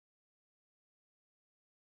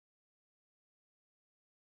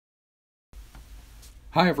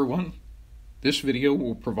Hi everyone. This video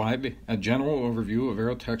will provide a general overview of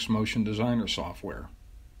Aerotech's Motion Designer software.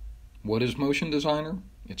 What is Motion Designer?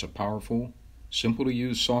 It's a powerful, simple to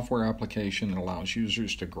use software application that allows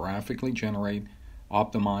users to graphically generate,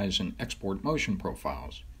 optimize, and export motion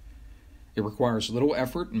profiles. It requires little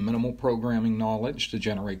effort and minimal programming knowledge to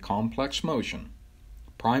generate complex motion.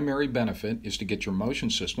 The primary benefit is to get your motion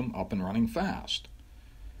system up and running fast.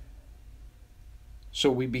 So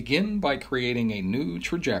we begin by creating a new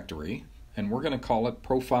trajectory, and we're going to call it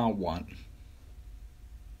Profile 1.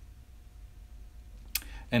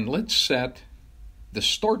 And let's set the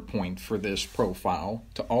start point for this profile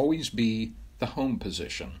to always be the home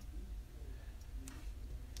position.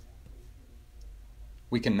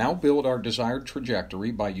 We can now build our desired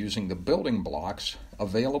trajectory by using the building blocks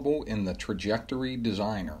available in the Trajectory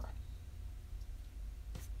Designer.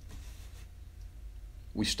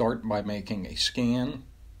 We start by making a scan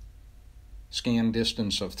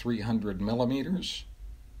distance of 300 millimeters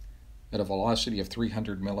at a velocity of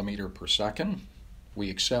 300 millimeter per second. We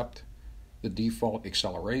accept the default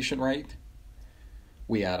acceleration rate.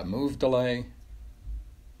 We add a move delay.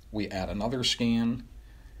 We add another scan,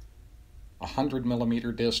 100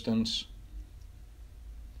 millimeter distance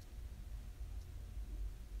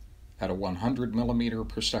at a 100 millimeter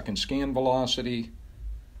per second scan velocity.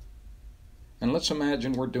 And let's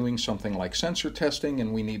imagine we're doing something like sensor testing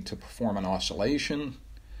and we need to perform an oscillation.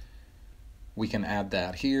 We can add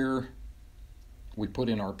that here. We put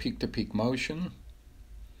in our peak-to-peak motion,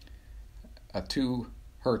 a 2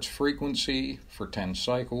 Hertz frequency for 10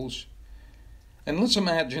 cycles. And let's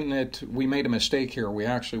imagine that we made a mistake here. We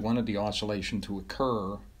actually wanted the oscillation to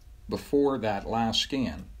occur before that last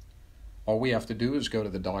scan. All we have to do is go to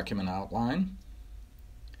the document outline,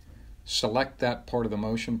 select that part of the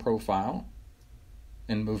motion profile,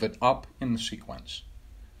 and move it up in the sequence.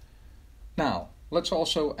 Now, let's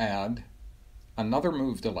also add another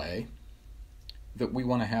move delay that we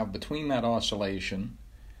want to have between that oscillation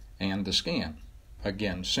and the scan.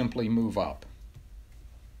 Again, simply move up.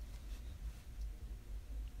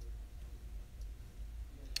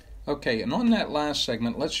 Okay, and on that last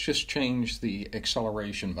segment, let's just change the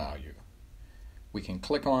acceleration value. We can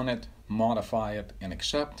click on it, modify it, and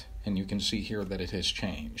accept, and you can see here that it has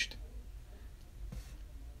changed.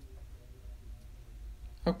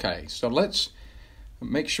 Okay, so let's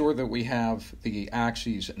make sure that we have the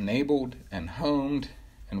axes enabled and homed,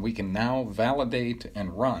 and we can now validate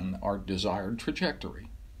and run our desired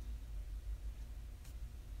trajectory.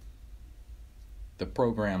 The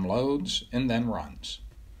program loads and then runs.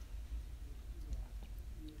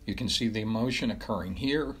 You can see the motion occurring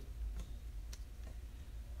here.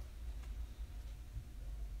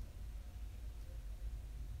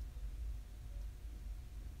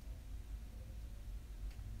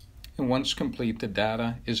 And once complete, the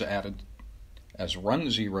data is added as run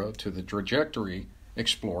 0 to the Trajectory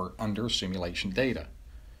Explorer under Simulation Data.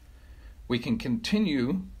 We can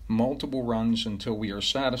continue multiple runs until we are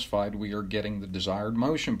satisfied we are getting the desired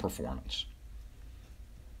motion performance.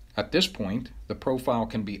 At this point, the profile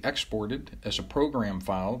can be exported as a program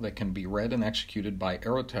file that can be read and executed by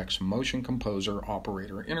Aerotech's Motion Composer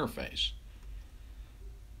operator interface.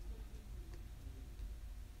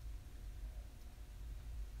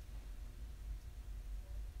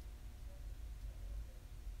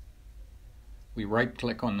 We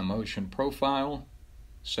right-click on the motion profile,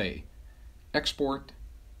 say Export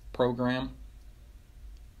Program.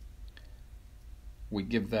 We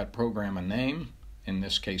give that program a name, in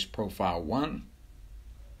this case Profile 1.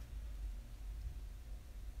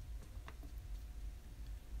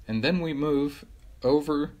 And then we move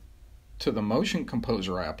over to the Motion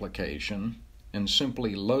Composer application and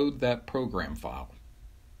simply load that program file.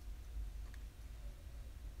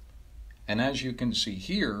 And as you can see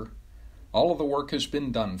here, all of the work has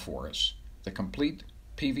been done for us. The complete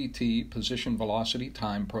PVT, Position Velocity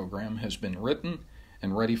Time program, has been written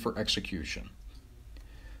and ready for execution.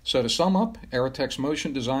 So to sum up, Aerotech's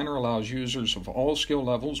Motion Designer allows users of all skill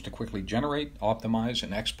levels to quickly generate, optimize,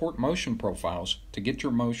 and export motion profiles to get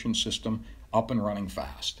your motion system up and running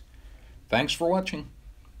fast. Thanks for watching.